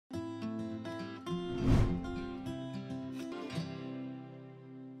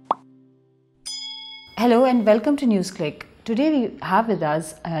Hello and welcome to NewsClick. Today we have with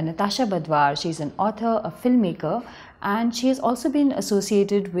us Natasha Badhwar. She's an author, a filmmaker, and she has also been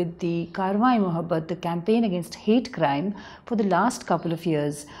associated with the Karwaan-e-Mohabbat, the campaign against hate crime, for the last couple of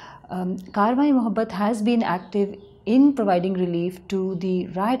years. Karwaan-e-Mohabbat has been active in providing relief to the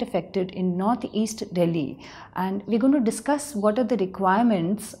riot affected in northeast Delhi, and we're going to discuss what are the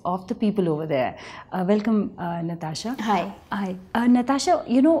requirements of the people over there. Welcome, Natasha. Hi. Hi. Natasha,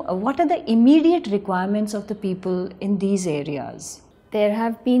 what are the immediate requirements of the people in these areas? There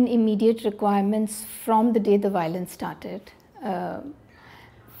have been immediate requirements from the day the violence started. One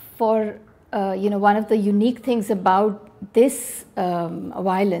of the unique things about this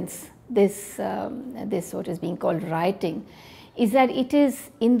violence, this what is being called rioting, is that it is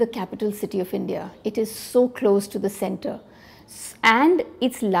in the capital city of India. It is so close to the center, and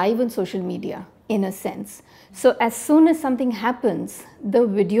it's live on social media in a sense. So as soon as something happens, the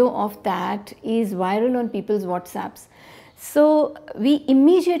video of that is viral on people's WhatsApps. So we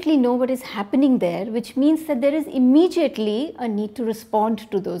immediately know what is happening there, which means that there is immediately a need to respond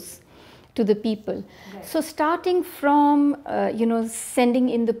to the people. Right. So starting from sending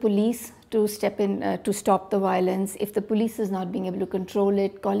in the police to step in to stop the violence, if the police is not being able to control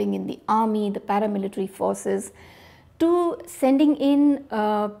it, calling in the army, the paramilitary forces, to sending in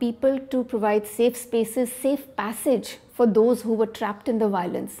people to provide safe spaces, safe passage for those who were trapped in the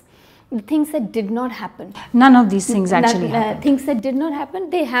violence. The things that did not happen. None of these things actually happened. Things that did not happen,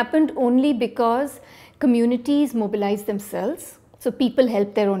 they happened only because communities mobilized themselves. So people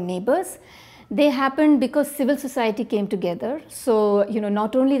helped their own neighbors. They happened because civil society came together. So,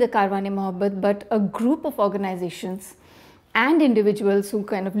 not only the Karwaan-e-Mohabbat, but a group of organizations and individuals who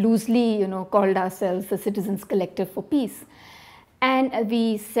kind of loosely, called ourselves the Citizens Collective for Peace. And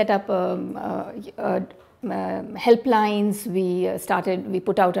we set up helplines. We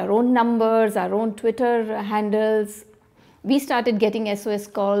put out our own numbers, our own Twitter handles. We started getting SOS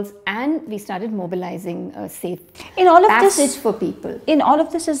calls, and we started mobilizing a safe passage for people. In all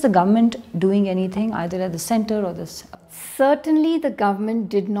of this, is the government doing anything, either at the center or the... Certainly the government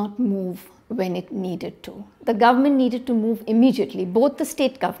did not move when it needed to. The government needed to move immediately, both the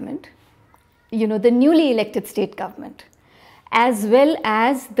state government, the newly elected state government, as well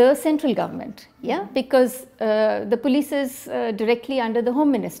as the central government, because the police is directly under the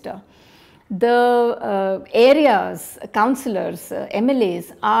Home Minister. The areas, councillors,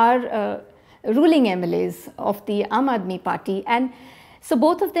 MLAs are ruling MLAs of the Aam Aadmi Party, and so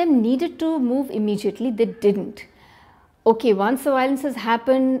both of them needed to move immediately. They didn't. Okay, once the violence has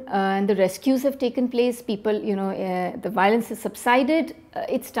happened and the rescues have taken place, people, the violence has subsided,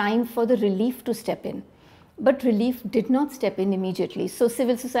 it's time for the relief to step in. But relief did not step in immediately. So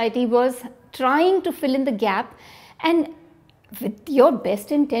civil society was trying to fill in the gap, and with your best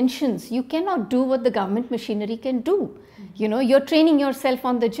intentions, you cannot do what the government machinery can do. You're training yourself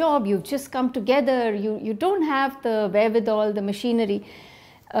on the job, you've just come together, you don't have the wherewithal, the machinery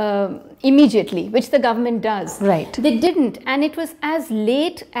immediately, which the government does. Right. They didn't, and it was as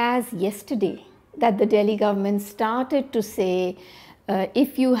late as yesterday that the Delhi government started to say,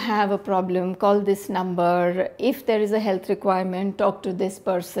 if you have a problem, call this number. If there is a health requirement, talk to this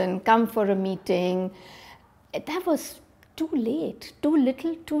person, come for a meeting. That was too late, too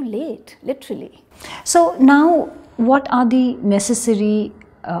little, too late, literally. So now, what are the necessary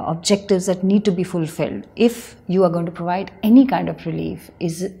objectives that need to be fulfilled if you are going to provide any kind of relief?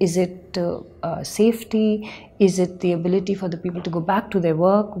 Is it safety? Is it the ability for the people to go back to their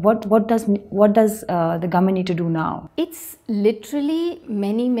work? What does the government need to do now? It's literally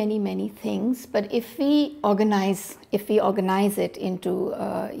many things. But if we organize it into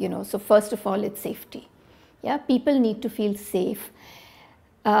so first of all, it's safety. People need to feel safe.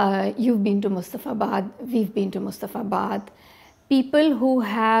 You've been to Mustafabad, we've been to Mustafabad. People who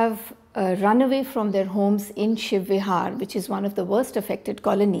have run away from their homes in Shiv Vihar, which is one of the worst affected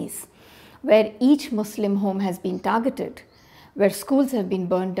colonies, where each Muslim home has been targeted, where schools have been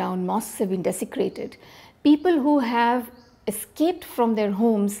burned down, mosques have been desecrated. People who have escaped from their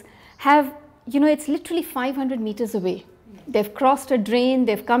homes have, it's literally 500 meters away. They've crossed a drain,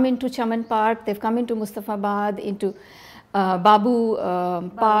 they've come into Chaman Park, they've come into Mustafabad, into Babupur,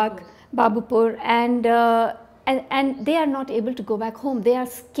 and they are not able to go back home. They are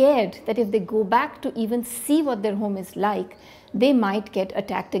scared that if they go back to even see what their home is like, they might get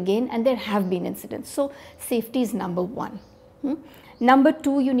attacked again, and there have been incidents. So safety is number one. Number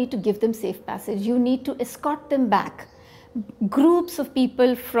two, you need to give them safe passage. You need to escort them back. Groups of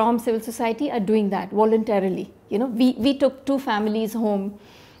people from civil society are doing that voluntarily. We took 2 families home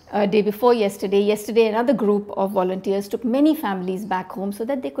day before yesterday. Yesterday, another group of volunteers took many families back home so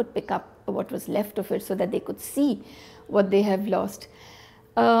that they could pick up what was left of it, so that they could see what they have lost.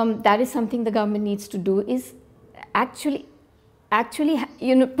 That is something the government needs to do, is actually,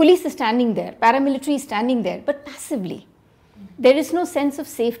 police is standing there, paramilitary is standing there, but passively. There is no sense of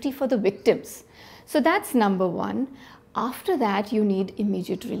safety for the victims. So that's number one. After that, you need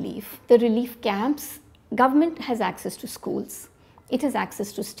immediate relief. The relief camps, government has access to schools. It has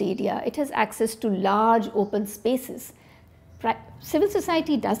access to stadia. It has access to large open spaces. Civil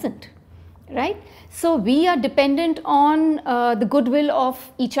society doesn't, right? So we are dependent on the goodwill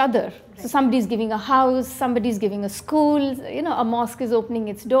of each other. So somebody is giving a house, somebody is giving a school, a mosque is opening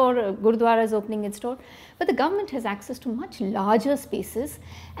its door, a gurdwara is opening its door. But the government has access to much larger spaces,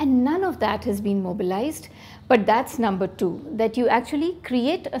 and none of that has been mobilized. But that's number two, that you actually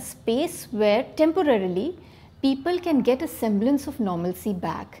create a space where temporarily people can get a semblance of normalcy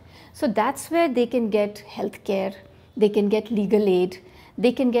back. So that's where they can get health care, they can get legal aid,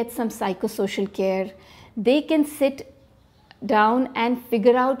 they can get some psychosocial care, they can sit down and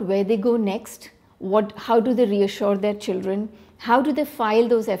figure out where they go next, how do they reassure their children, how do they file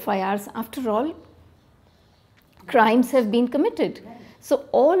those FIRs. After all, crimes have been committed. So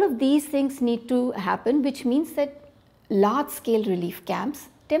all of these things need to happen, which means that large-scale relief camps,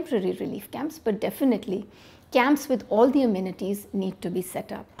 temporary relief camps, but definitely camps with all the amenities need to be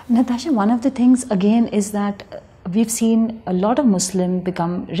set up. Natasha, one of the things again is that we've seen a lot of Muslims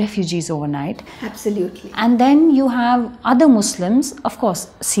become refugees overnight. Absolutely. And then you have other Muslims, of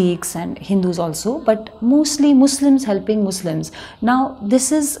course Sikhs and Hindus also, but mostly Muslims helping Muslims. Now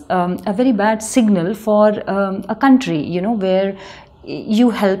this is a very bad signal for a country, where you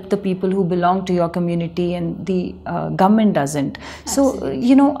help the people who belong to your community and the government doesn't.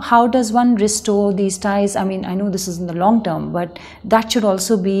 Absolutely. So, how does one restore these ties? I mean, I know this is in the long term, but that should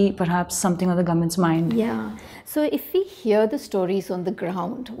also be perhaps something on the government's mind. Yeah. So if we hear the stories on the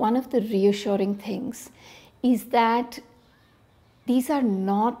ground, one of the reassuring things is that these are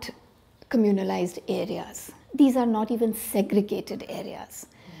not communalized areas. These are not even segregated areas.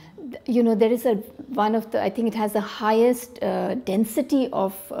 There is I think it has the highest density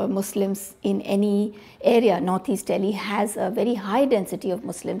of Muslims in any area. Northeast Delhi has a very high density of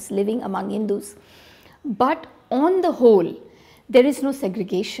Muslims living among Hindus. But on the whole, there is no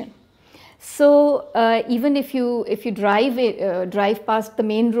segregation. So even if you drive past the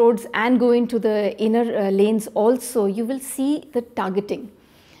main roads and go into the inner lanes also, you will see the targeting.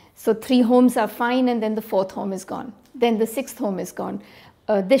 So 3 homes are fine, and then the 4th home is gone. Then the 6th home is gone.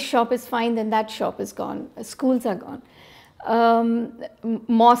 This shop is fine, then that shop is gone. Schools are gone.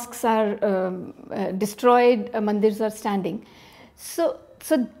 Mosques are destroyed, mandirs are standing. So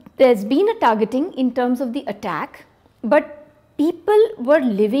there's been a targeting in terms of the attack, but people were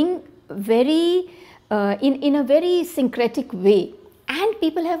living very in a very syncretic way, and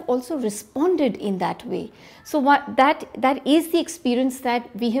people have also responded in that way. So that is the experience that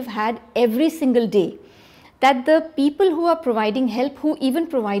we have had every single day. That the people who are providing help, who even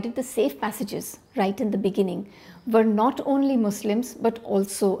provided the safe passages right in the beginning, were not only Muslims but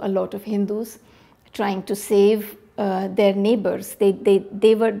also a lot of Hindus trying to save their neighbors.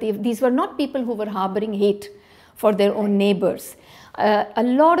 These were not people who were harboring hate for their own neighbors. A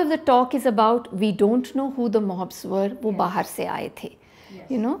lot of the talk is about, we don't know who the mobs were, wo bahar se aaye the.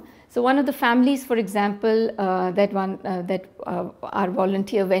 So one of the families, for example, that our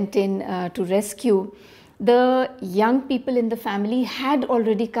volunteer went in to rescue, the young people in the family had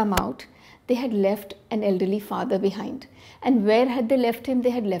already come out. They had left an elderly father behind. And where had they left him? They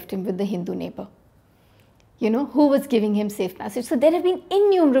had left him with the Hindu neighbor, who was giving him safe passage. So there have been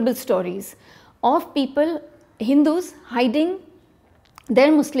innumerable stories of people, Hindus, hiding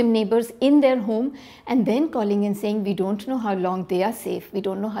their Muslim neighbors in their home and then calling and saying, we don't know how long they are safe, we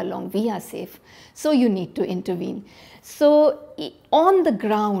don't know how long we are safe, so you need to intervene. So on the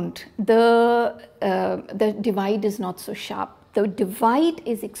ground, the divide is not so sharp. The divide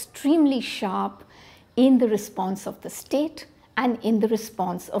is extremely sharp in the response of the state and in the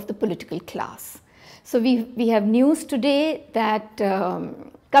response of the political class. So we have news today that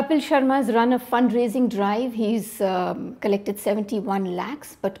Kapil Sharma has run a fundraising drive. He's collected 71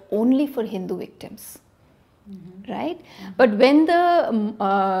 lakhs, but only for Hindu victims. Right? But when the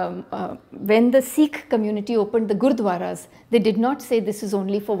Sikh community opened the gurdwaras, they did not say this is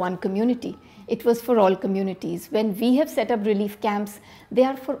only for one community. It was for all communities. When we have set up relief camps, they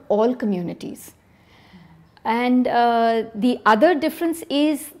are for all communities. And the other difference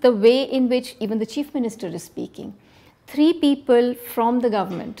is the way in which even the Chief Minister is speaking. 3 people from the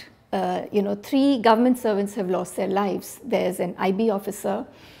government, 3 government servants have lost their lives. There's an IB officer,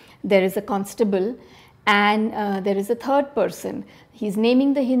 there is a constable, and there is a third person. He's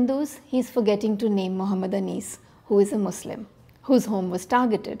naming the Hindus, he's forgetting to name Muhammad Anis, who is a Muslim, whose home was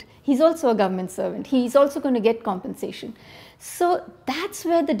targeted. He's also a government servant. He's also going to get compensation. So that's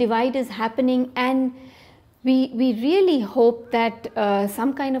where the divide is happening, and we really hope that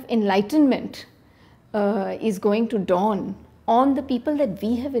some kind of enlightenment is going to dawn on the people that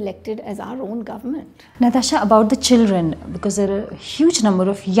we have elected as our own government. Natasha, about the children, because there are a huge number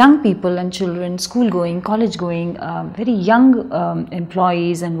of young people and children, school-going, college-going, very young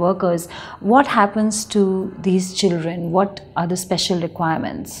employees and workers. What happens to these children? What are the special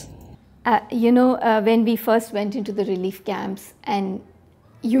requirements? When we first went into the relief camps, and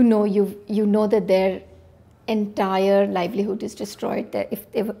you know that their entire livelihood is destroyed.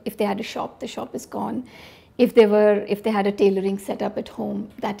 If they had a shop, the shop is gone. If they had a tailoring set up at home,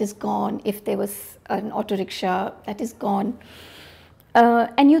 that is gone. If there was an auto rickshaw, that is gone.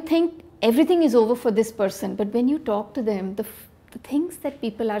 And you think everything is over for this person, but when you talk to them, the things that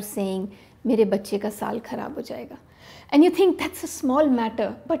people are saying, "Mere bacche ka saal kharab ho jayega," and you think that's a small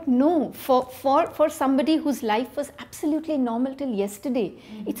matter, but no, for somebody whose life was absolutely normal till yesterday,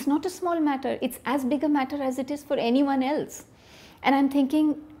 it's not a small matter. It's as big a matter as it is for anyone else. And I'm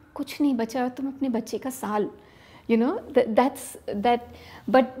thinking, कुछ नहीं बचा तुम अपने बच्चे का साल,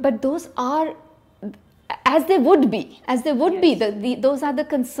 but those are as they would be, those are the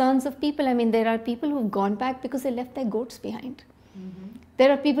concerns of people. I mean, there are people who've gone back because they left their goats behind. There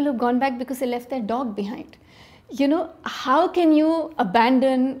are people who've gone back because they left their dog behind. How can you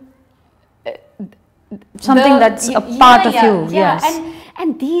abandon something that's a part of you? Yes.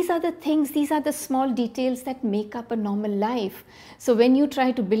 And these are the things, these are the small details that make up a normal life. So when you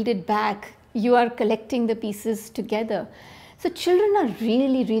try to build it back, you are collecting the pieces together. So children are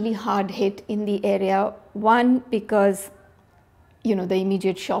really, really hard hit in the area. One, because the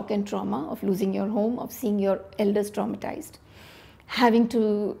immediate shock and trauma of losing your home, of seeing your elders traumatized, having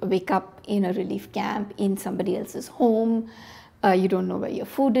to wake up in a relief camp in somebody else's home. You don't know where your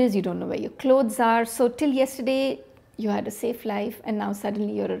food is, you don't know where your clothes are. So till yesterday, you had a safe life, and now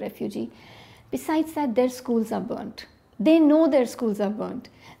suddenly you're a refugee. Besides that, their schools are burnt. They know their schools are burnt.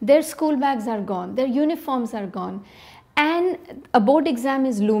 Their school bags are gone. Their uniforms are gone. And a board exam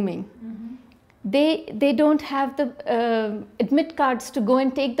is looming. They don't have the admit cards to go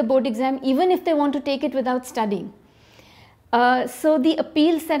and take the board exam, even if they want to take it without studying. So the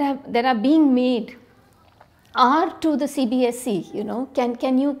appeals that are being made are to the CBSE,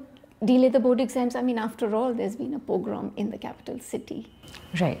 can you delay the board exams? I mean, after all, there's been a pogrom in the capital city.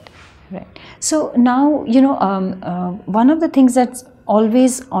 Right. So now, one of the things that's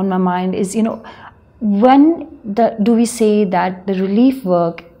always on my mind is, when do we say that the relief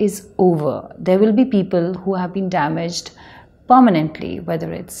work is over? There will be people who have been damaged permanently,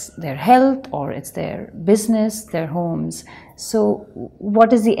 whether it's their health or it's their business, their homes. So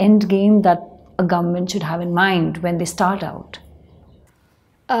what is the end game that a government should have in mind when they start out?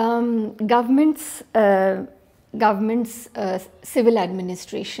 Government's civil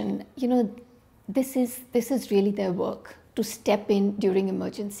administration, this is really their work, to step in during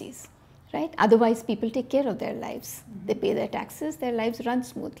emergencies, right? Otherwise, people take care of their lives. They pay their taxes, their lives run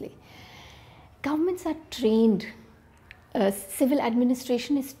smoothly. Governments are trained, civil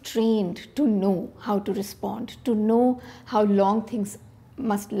administration is trained to know how to respond, to know how long things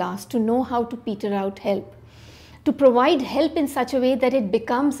must last, to know how to peter out help, to provide help in such a way that it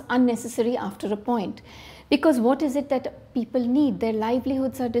becomes unnecessary after a point. Because what is it that people need? Their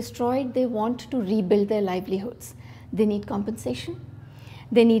livelihoods are destroyed. They want to rebuild their livelihoods. They need compensation.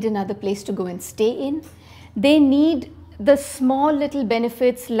 They need another place to go and stay in. They need the small little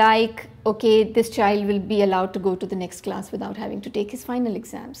benefits like, okay, this child will be allowed to go to the next class without having to take his final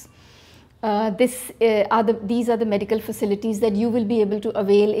exams. These are the medical facilities that you will be able to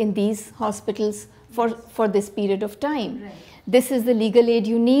avail in these hospitals for this period of time. Right. This is the legal aid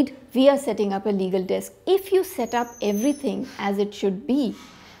you need. We are setting up a legal desk. If you set up everything as it should be,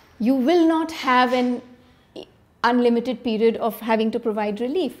 you will not have an unlimited period of having to provide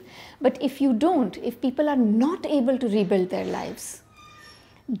relief. But if you don't, if people are not able to rebuild their lives,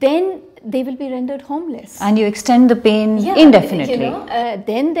 then they will be rendered homeless. And you extend the pain indefinitely.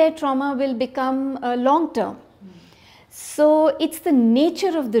 Then their trauma will become long term. So it's the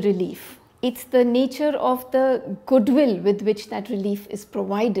nature of the relief. It's the nature of the goodwill with which that relief is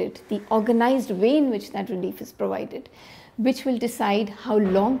provided, the organized way in which that relief is provided, which will decide how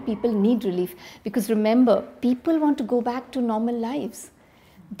long people need relief. Because remember, people want to go back to normal lives.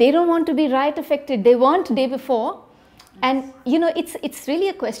 They don't want to be riot affected. They want day before And you know, it's really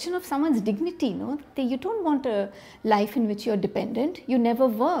a question of someone's dignity, no? You don't want a life in which you're dependent. You never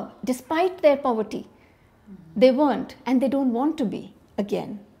were, despite their poverty. They weren't, and they don't want to be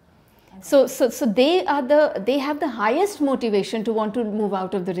again. So they have the highest motivation to want to move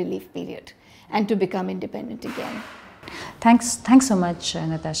out of the relief period and to become independent again. Thanks so much,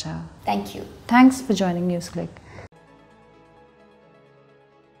 Natasha. Thank you. Thanks for joining NewsClick.